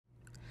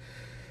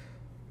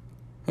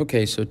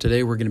Okay, so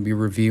today we're going to be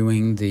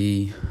reviewing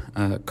the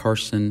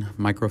Carson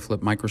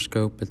MicroFlip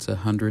microscope. It's a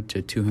 100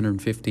 to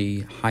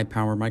 250 high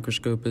power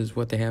microscope is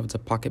what they have. It's a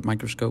pocket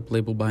microscope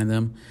labeled by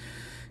them.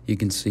 You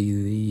can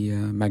see the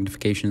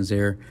magnifications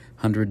there,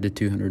 100 to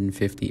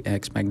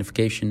 250x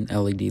magnification,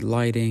 LED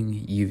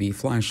lighting, UV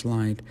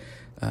flashlight,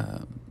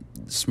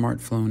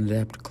 smartphone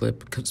adapter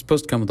clip. It's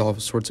supposed to come with all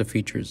sorts of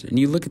features. And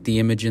you look at the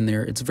image in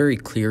there, it's a very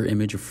clear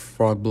image of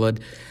frog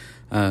blood.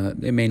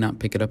 It may not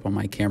pick it up on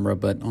my camera,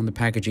 but on the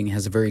packaging it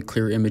has a very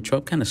clear image, so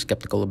I'm kind of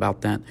skeptical about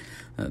that.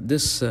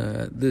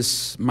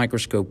 This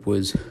microscope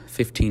was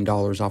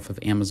 $15 off of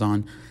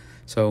Amazon,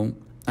 so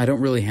I don't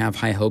really have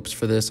high hopes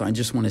for this. I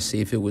just want to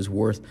see if it was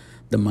worth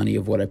the money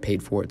of what I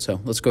paid for it.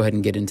 So let's go ahead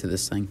and get into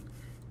this thing.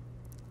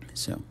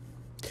 So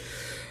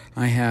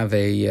I have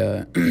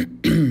a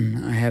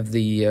I have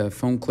the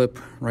phone clip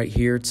right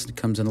here. It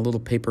comes in a little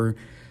paper.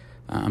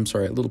 A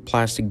little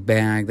plastic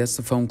bag. That's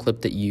the phone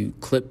clip that you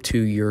clip to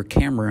your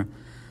camera,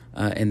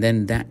 and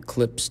then that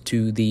clips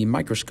to the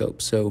microscope.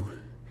 So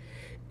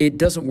it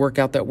doesn't work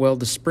out that well.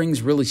 The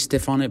spring's really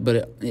stiff on it,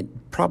 but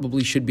it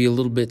probably should be a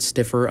little bit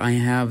stiffer. I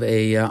have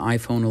a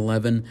iPhone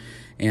 11,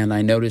 and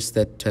I noticed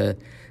that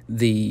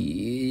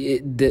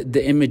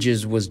the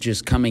images was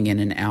just coming in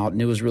and out, and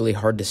it was really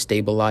hard to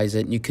stabilize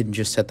it, and you couldn't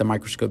just set the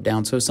microscope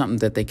down. So it's something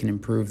that they can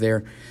improve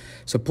there.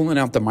 So pulling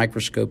out the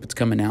microscope, it's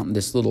coming out in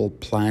this little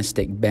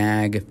plastic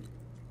bag,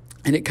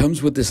 and it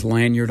comes with this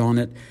lanyard on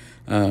it.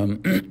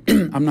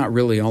 I'm not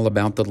really all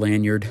about the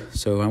lanyard,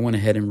 so I went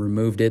ahead and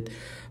removed it.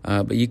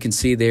 But you can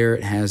see there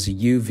it has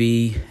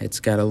UV. It's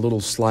got a little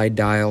slide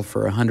dial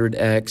for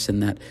 100x,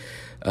 and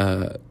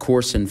that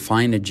coarse and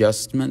fine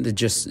adjustment. It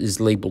just is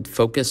labeled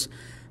focus.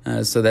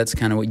 So that's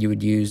kind of what you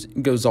would use.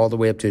 It goes all the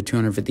way up to a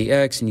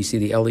 250x, and you see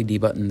the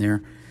LED button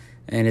there.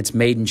 And it's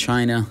made in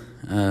China.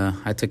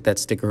 I took that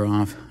sticker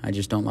off. I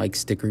just don't like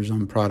stickers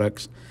on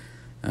products.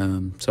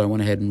 So I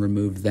went ahead and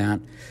removed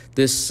that.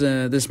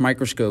 This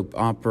microscope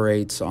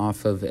operates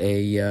off of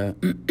a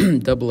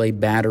AA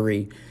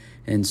battery.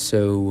 And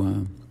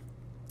so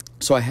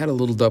I had a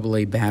little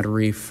AA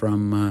battery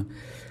from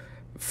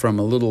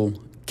a little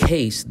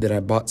case that I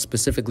bought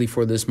specifically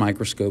for this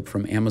microscope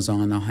from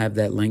Amazon. I'll have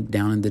that link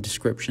down in the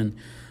description.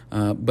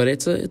 But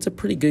it's a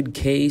pretty good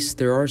case.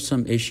 There are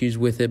some issues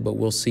with it, but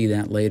we'll see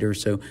that later.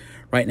 So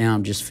right now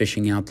I'm just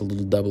fishing out the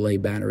little AA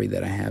battery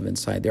that I have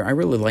inside there. I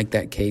really like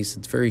that case.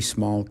 It's very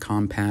small,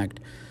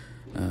 compact.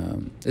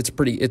 It's a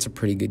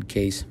pretty good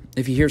case.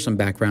 If you hear some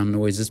background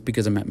noise, it's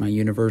because I'm at my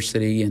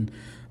university, and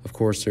of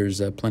course there's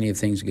plenty of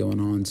things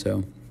going on.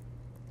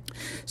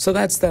 So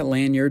that's that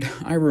lanyard.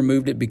 I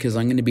removed it because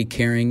I'm going to be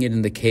carrying it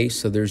in the case,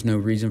 so there's no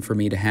reason for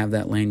me to have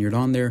that lanyard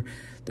on there.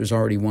 There's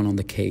already one on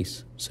the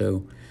case,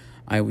 so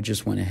I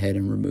just went ahead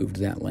and removed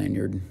that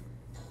lanyard.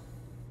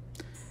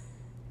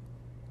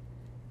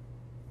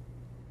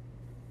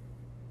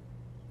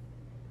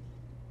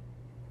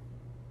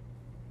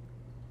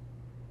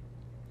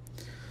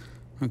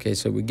 Okay,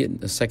 so we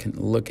get a second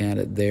look at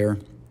it there.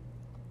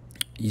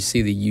 You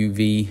see the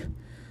UV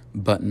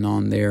button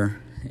on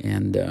there,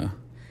 and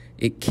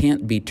it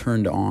can't be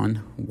turned on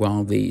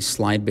while the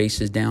slide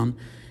base is down.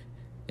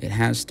 It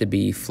has to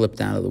be flipped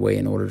out of the way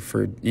in order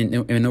for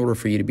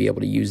you to be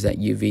able to use that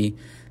UV.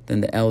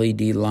 Then the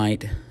LED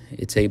light,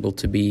 it's able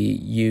to be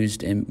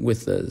used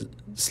with the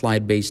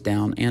slide base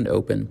down and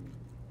open.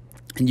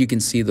 And you can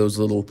see those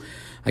little,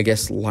 I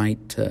guess,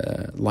 light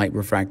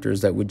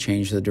refractors that would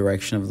change the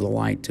direction of the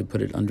light to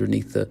put it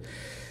underneath the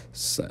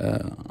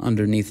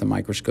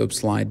microscope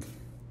slide.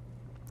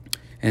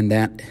 And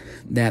that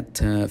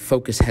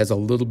focus has a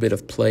little bit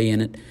of play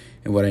in it.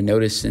 And what I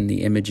noticed in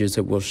the images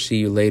that we'll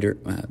see later,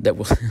 that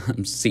we'll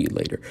see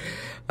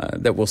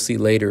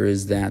later,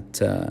 is that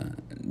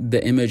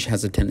the image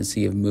has a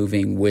tendency of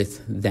moving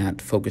with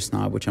that focus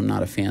knob, which I'm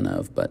not a fan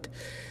of. But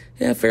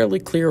yeah, fairly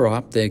clear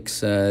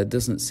optics. It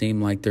doesn't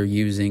seem like they're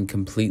using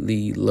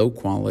completely low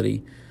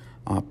quality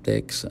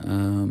optics.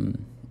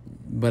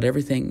 But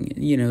everything,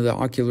 the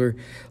ocular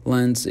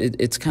lens,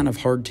 it's kind of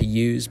hard to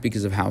use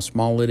because of how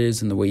small it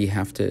is and the way you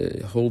have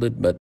to hold it.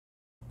 But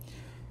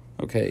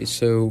okay,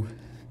 so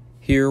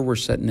here we're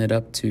setting it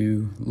up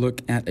to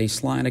look at a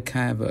slide. I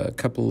have a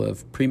couple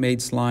of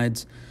pre-made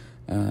slides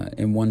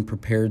and one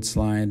prepared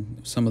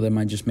slide. Some of them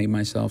I just made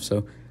myself.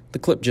 So the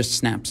clip just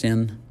snaps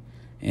in,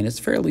 and it's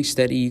fairly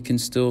steady. You can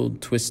still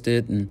twist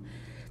it and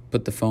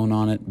put the phone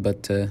on it.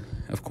 But,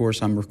 of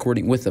course, I'm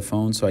recording with the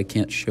phone, so I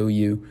can't show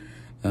you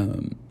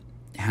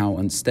how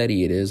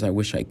unsteady it is. I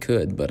wish I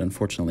could, but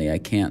unfortunately I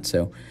can't.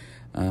 So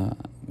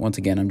once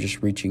again, I'm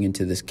just reaching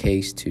into this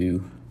case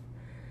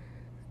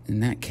in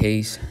that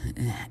case,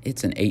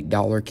 it's an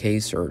 $8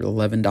 case or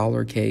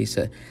 $11 case.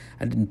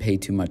 I didn't pay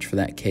too much for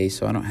that case,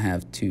 so I don't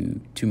have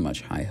too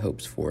much high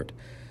hopes for it.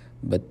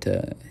 But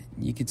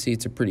you can see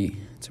it's a pretty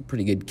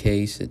good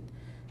case. It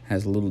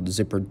has a little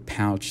zippered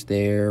pouch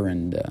there,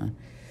 and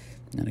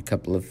a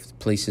couple of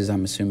places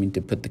I'm assuming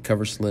to put the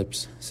cover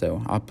slips.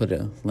 So I'll put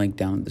a link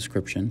down in the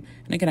description.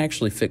 And it can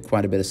actually fit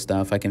quite a bit of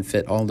stuff. I can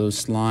fit all those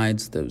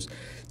slides, those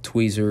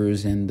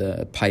tweezers, and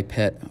the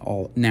pipette.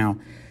 Now,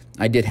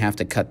 I did have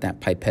to cut that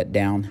pipette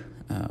down,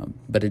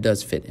 but it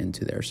does fit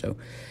into there. So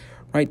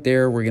right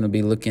there, we're going to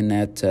be looking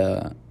at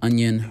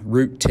onion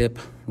root tip,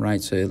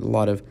 right? So a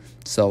lot of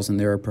cells in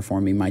there are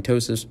performing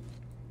mitosis.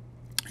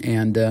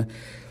 And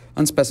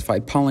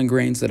unspecified pollen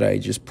grains that I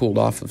just pulled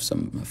off of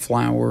some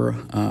flour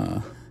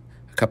a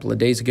couple of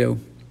days ago.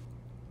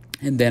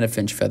 And then a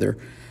finch feather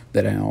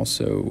that I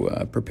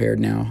also prepared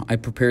now. I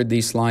prepared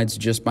these slides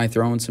just by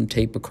throwing some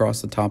tape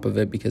across the top of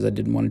it because I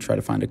didn't want to try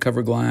to find a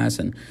cover glass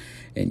and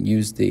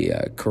use the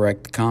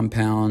correct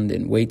compound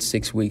and wait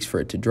 6 weeks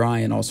for it to dry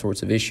and all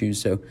sorts of issues.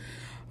 So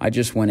I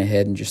just went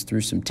ahead and just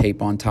threw some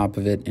tape on top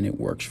of it, and it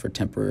works for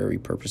temporary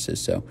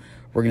purposes. So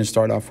we're going to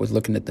start off with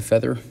looking at the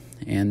feather,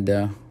 and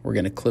we're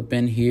going to clip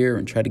in here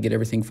and try to get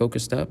everything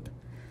focused up.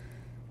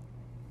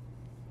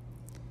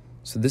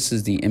 So this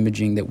is the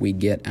imaging that we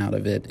get out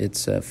of it.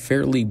 It's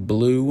fairly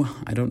blue.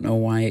 I don't know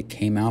why it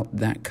came out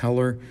that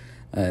color.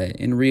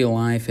 In real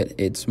life,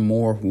 it's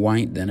more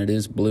white than it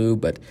is blue,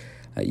 but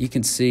you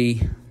can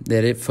see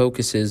that it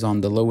focuses on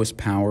the lowest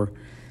power.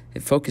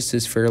 It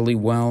focuses fairly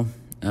well.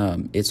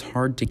 It's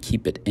hard to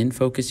keep it in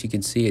focus. You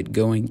can see it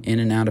going in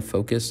and out of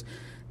focus.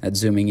 That's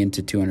zooming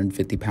into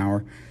 250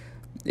 power.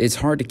 It's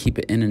hard to keep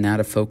it in and out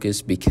of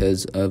focus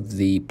because of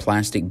the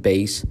plastic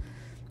base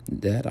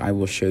that I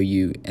will show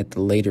you at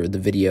the later of the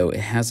video. It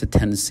has a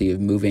tendency of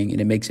moving, and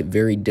it makes it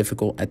very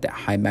difficult at that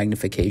high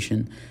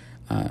magnification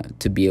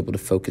to be able to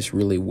focus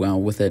really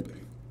well with it.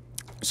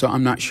 So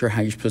I'm not sure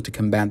how you're supposed to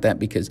combat that,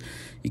 because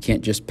you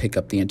can't just pick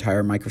up the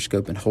entire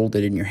microscope and hold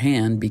it in your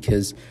hand,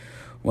 because,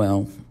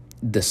 well,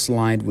 the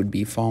slide would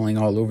be falling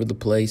all over the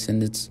place,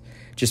 and it's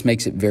just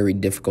makes it very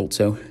difficult.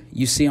 So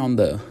you see on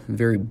the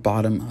very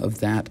bottom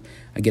of that,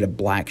 I get a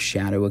black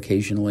shadow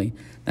occasionally.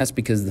 That's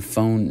because the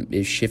phone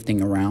is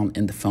shifting around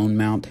in the phone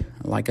mount.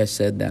 Like I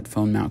said, that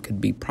phone mount could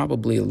be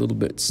probably a little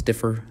bit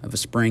stiffer of a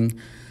spring.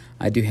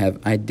 I did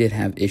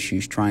have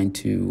issues trying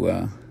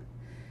to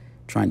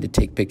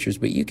take pictures,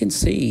 but you can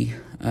see,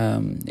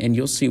 and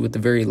you'll see with the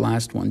very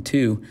last one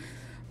too,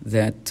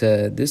 that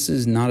this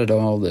is not at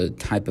all the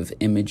type of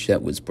image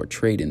that was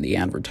portrayed in the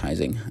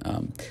advertising.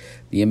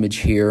 The image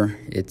here,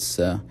 it's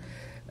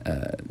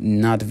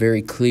not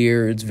very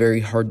clear. It's very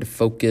hard to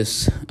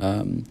focus.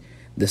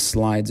 The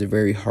slides are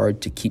very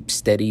hard to keep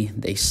steady.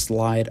 They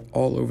slide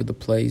all over the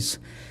place,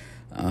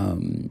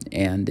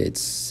 and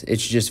it's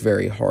just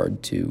very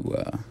hard to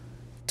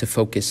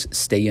focus,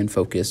 stay in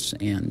focus,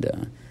 and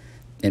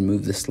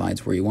move the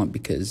slides where you want,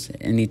 because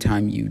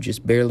anytime you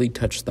just barely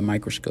touch the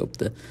microscope,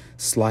 the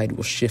slide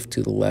will shift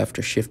to the left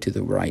or shift to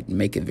the right and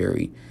make it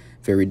very,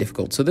 very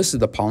difficult. So this is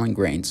the pollen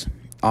grains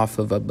off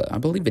of, I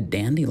believe, a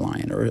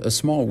dandelion or a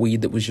small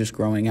weed that was just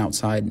growing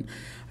outside.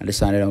 I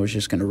decided I was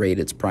just going to raid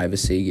its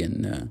privacy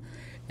and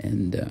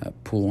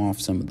pull off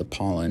some of the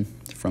pollen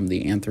from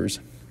the anthers.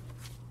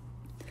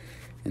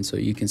 And so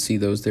you can see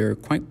those there,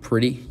 quite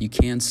pretty. You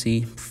can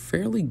see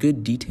fairly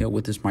good detail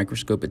with this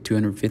microscope at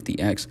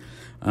 250x.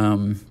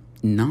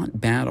 Not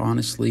bad,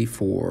 honestly,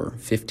 for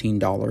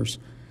 $15.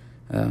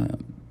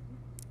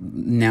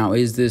 Now,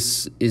 is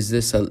this a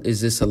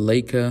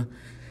Leica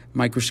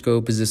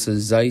microscope? Is this a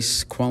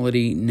Zeiss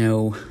quality?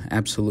 No,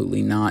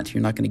 absolutely not.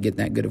 You're not going to get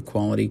that good of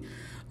quality.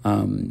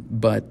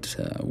 But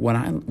what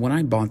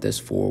I bought this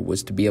for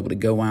was to be able to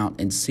go out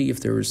and see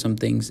if there were some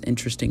things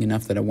interesting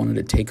enough that I wanted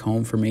to take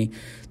home for me,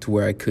 to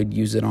where I could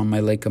use it on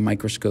my Leica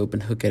microscope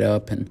and hook it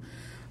up, and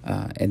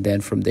then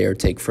from there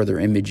take further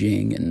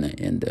imaging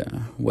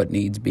and what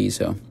needs be.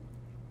 So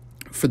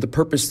for the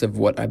purpose of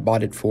what I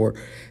bought it for,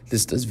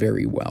 this does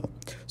very well.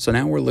 So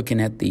now we're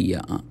looking at the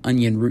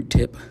onion root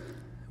tip.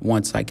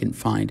 Once I can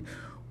find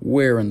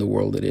where in the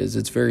world it is,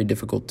 it's very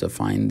difficult to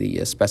find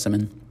the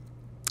specimen.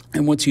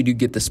 And once you do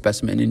get the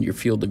specimen in your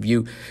field of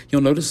view,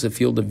 you'll notice the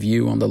field of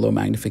view on the low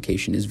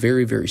magnification is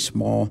very, very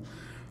small.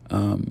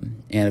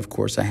 And of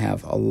course, I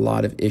have a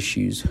lot of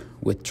issues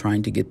with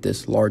trying to get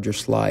this larger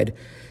slide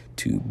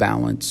to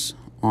balance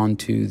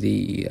onto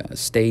the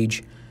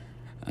stage,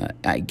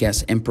 I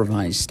guess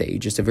improvised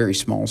stage. It's a very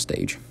small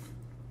stage.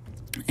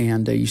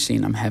 And you've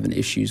seen I'm having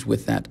issues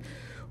with that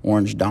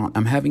orange dot.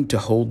 I'm having to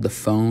hold the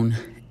phone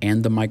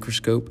and the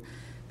microscope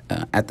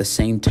at the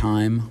same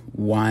time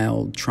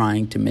while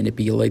trying to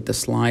manipulate the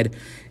slide.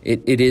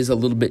 It is a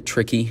little bit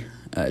tricky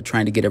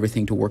trying to get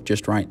everything to work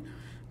just right.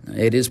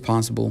 It is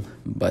possible,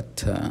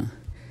 but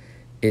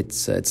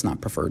it's not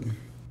preferred.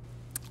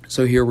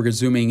 So here we're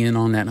zooming in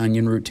on that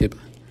onion root tip.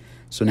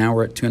 So now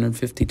we're at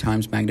 250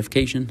 times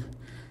magnification,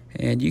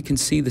 and you can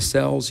see the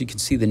cells, you can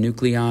see the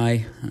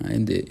nuclei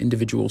and the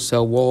individual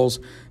cell walls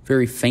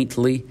very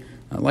faintly.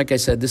 Like I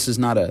said, this is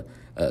not a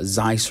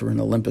Zeiss or an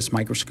Olympus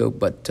microscope,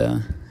 but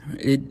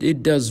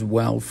it does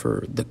well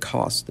for the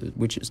cost,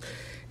 which is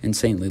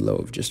insanely low,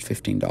 of just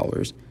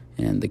 $15.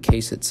 And the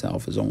case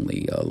itself is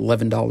only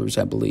 $11,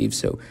 I believe.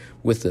 So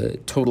with the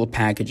total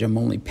package, I'm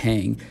only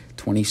paying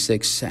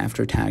 $26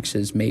 after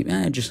taxes, maybe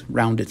just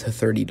round it to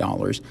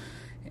 $30.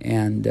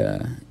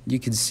 And you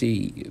can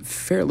see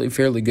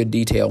fairly good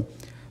detail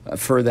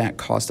for that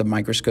cost of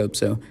microscope.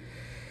 So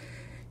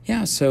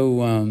yeah,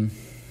 so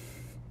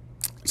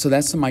So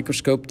that's the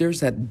microscope. There's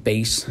that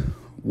base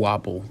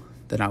wobble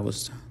that I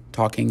was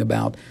talking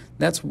about.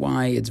 That's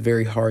why it's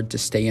very hard to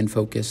stay in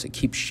focus. It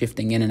keeps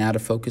shifting in and out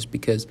of focus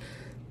because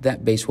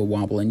that base will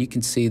wobble. And you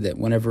can see that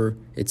whenever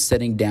it's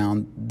setting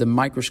down, the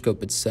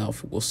microscope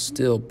itself will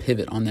still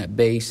pivot on that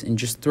base and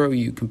just throw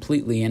you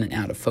completely in and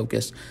out of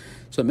focus.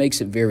 So it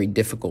makes it very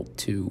difficult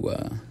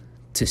to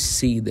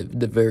see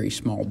the very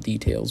small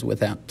details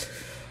without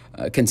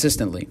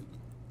consistently.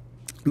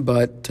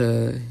 But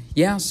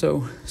yeah,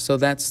 so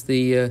that's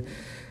the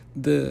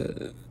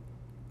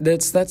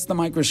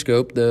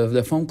microscope.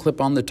 The foam clip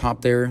on the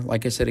top there,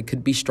 like I said, it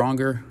could be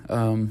stronger,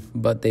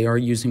 but they are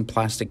using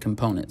plastic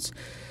components,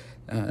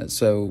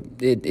 so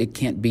it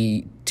can't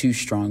be too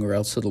strong or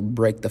else it'll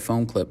break the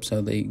foam clip.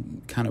 So they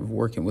kind of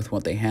working with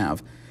what they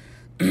have.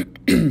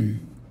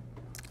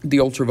 The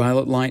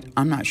ultraviolet light,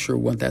 I'm not sure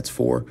what that's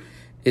for.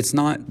 It's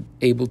not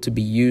able to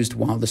be used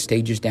while the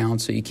stage is down,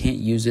 so you can't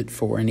use it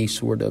for any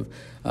sort of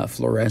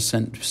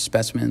fluorescent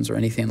specimens or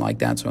anything like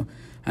that. So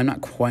I'm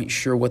not quite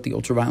sure what the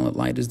ultraviolet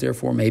light is there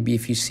for. Maybe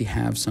if you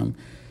have some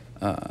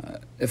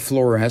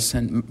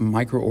fluorescent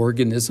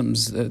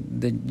microorganisms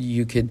that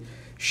you could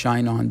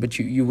shine on, but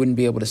you wouldn't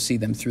be able to see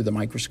them through the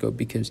microscope,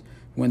 because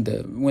when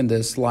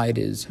the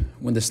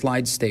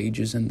slide stage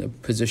is in the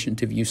position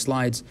to view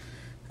slides,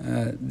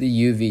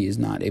 the UV is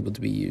not able to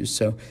be used.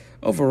 So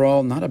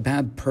overall, not a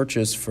bad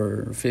purchase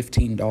for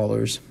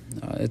 $15.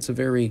 It's a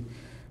very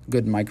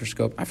good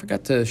microscope. I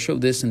forgot to show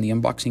this in the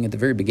unboxing at the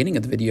very beginning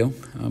of the video,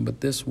 but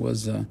this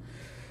was a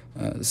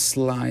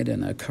slide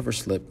and a cover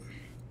slip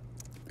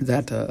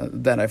that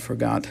I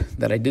forgot,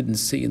 that I didn't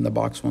see in the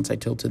box. Once I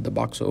tilted the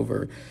box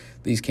over,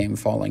 these came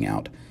falling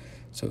out.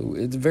 So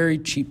it's very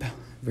cheap,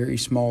 very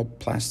small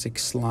plastic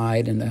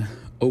slide and a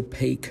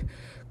opaque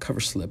cover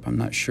slip. I'm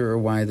not sure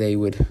why they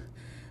would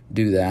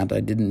do that.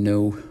 I didn't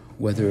know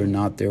whether or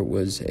not there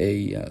was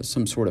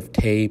some sort of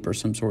tape or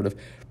some sort of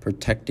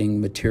protecting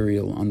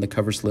material on the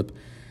cover slip,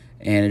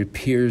 and it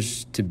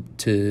appears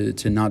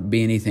to not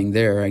be anything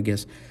there. I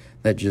guess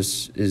that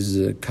just is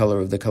the color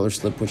of the color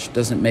slip, which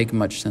doesn't make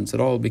much sense at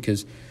all,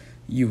 because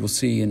you will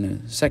see in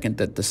a second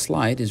that the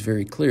slide is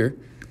very clear.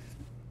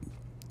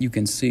 You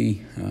can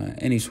see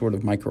any sort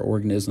of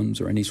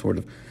microorganisms or any sort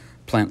of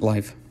plant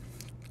life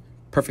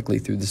perfectly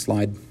through the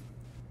slide.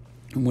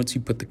 And once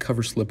you put the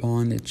cover slip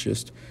on, it's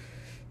just,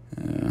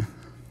 you'll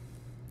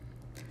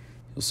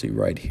see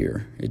right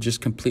here, it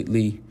just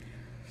completely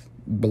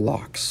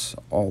blocks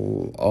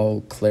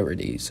all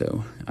clarity.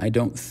 So I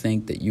don't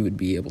think that you would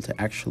be able to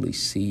actually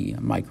see a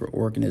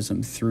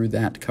microorganism through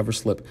that cover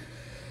slip.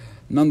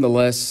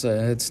 Nonetheless,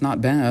 it's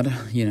not bad.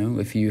 You know,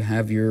 if you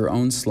have your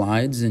own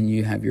slides and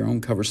you have your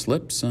own cover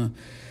slips, and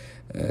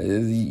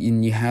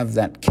you have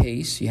that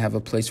case, you have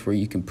a place where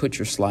you can put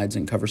your slides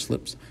and cover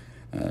slips.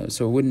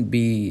 So it wouldn't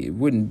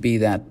be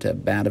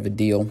that bad of a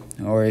deal.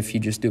 Or if you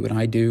just do what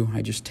I do,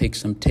 I just take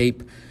some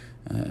tape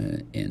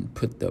and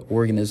put the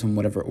organism,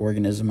 whatever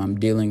organism I'm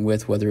dealing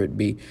with, whether it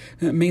be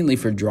mainly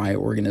for dry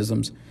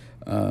organisms,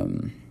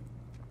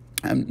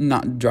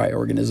 not dry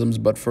organisms,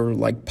 but for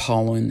like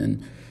pollen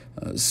and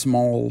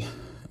small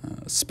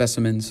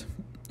specimens,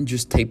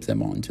 just tape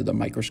them onto the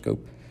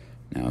microscope.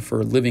 Now,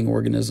 for living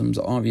organisms,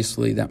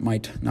 obviously that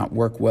might not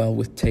work well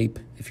with tape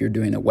if you're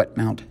doing a wet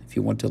mount, if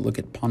you want to look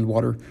at pond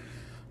water.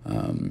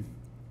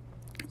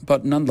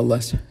 But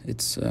nonetheless,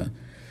 it's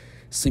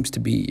seems to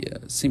be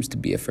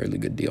a fairly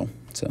good deal.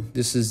 So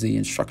this is the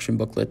instruction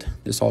booklet.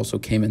 This also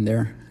came in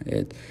there.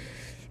 It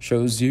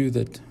shows you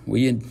that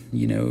we indeed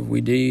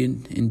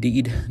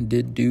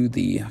did do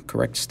the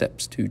correct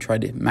steps to try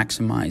to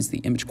maximize the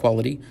image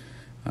quality.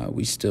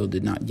 We still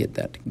did not get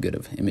that good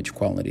of image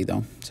quality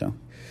though. So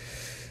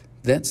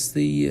that's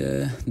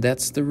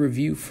the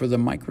review for the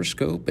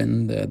microscope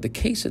and the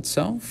case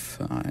itself.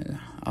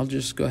 I'll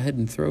just go ahead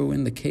and throw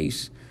in the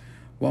case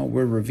while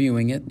we're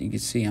reviewing it. You can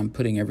see I'm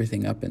putting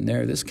everything up in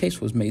there. This case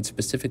was made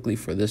specifically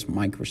for this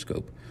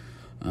microscope.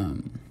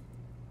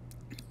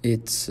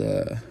 It's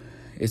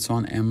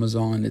on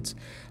Amazon. It's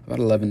about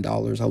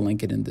 $11. I'll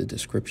link it in the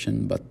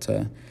description, but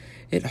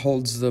it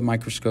holds the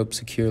microscope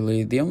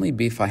securely. The only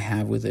beef I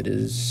have with it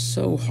is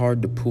so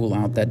hard to pull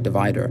out that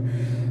divider.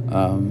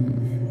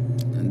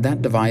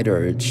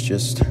 It's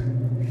just,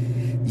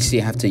 you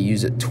see, I have to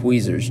use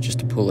tweezers just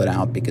to pull it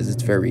out because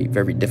it's very,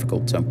 very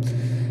difficult. So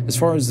as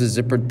far as the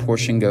zippered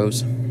portion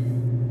goes,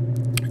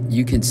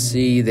 you can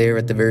see there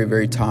at the very,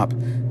 very top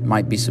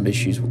might be some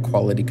issues with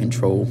quality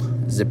control.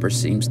 Zipper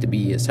seems to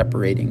be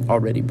separating,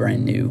 already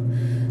brand new.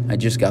 I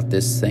just got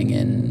this thing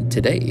in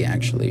today,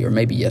 actually, or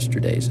maybe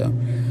yesterday.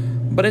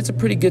 But it's a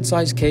pretty good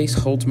sized case,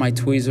 holds my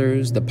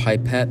tweezers, the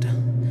pipette.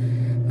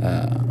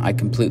 I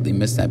completely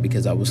missed that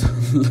because I was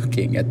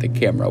looking at the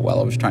camera while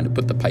I was trying to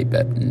put the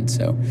pipette in.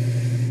 So,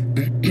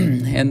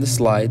 and the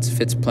slides,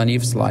 fits plenty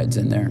of slides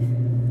in there.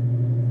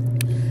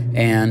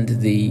 And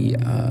the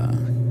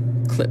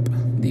clip,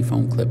 the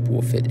foam clip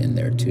will fit in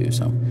there too.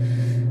 So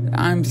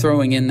I'm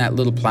throwing in that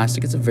little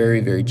plastic. It's a very,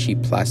 very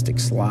cheap plastic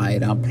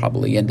slide. I'll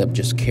probably end up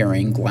just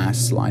carrying glass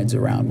slides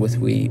around with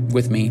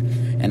me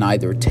and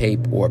either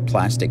tape or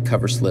plastic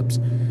cover slips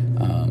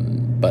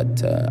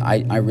but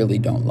I really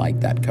don't like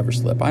that cover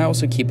slip. I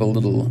also keep a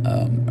little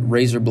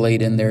razor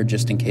blade in there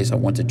just in case I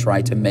want to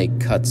try to make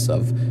cuts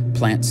of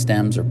plant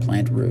stems or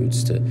plant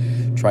roots to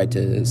try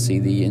to see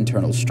the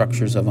internal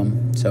structures of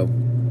them. So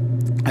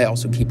I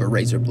also keep a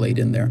razor blade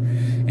in there.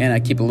 And I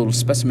keep a little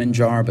specimen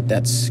jar, but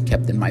that's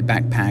kept in my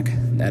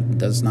backpack. That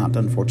does not,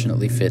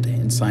 unfortunately, fit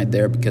inside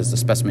there because the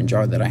specimen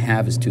jar that I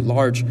have is too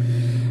large.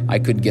 I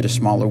could get a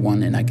smaller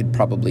one, and I could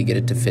probably get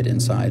it to fit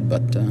inside,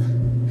 but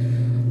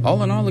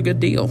all in all, a good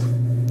deal.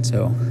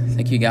 So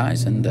thank you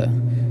guys, and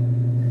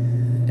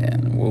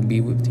we'll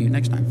be with you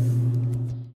next time.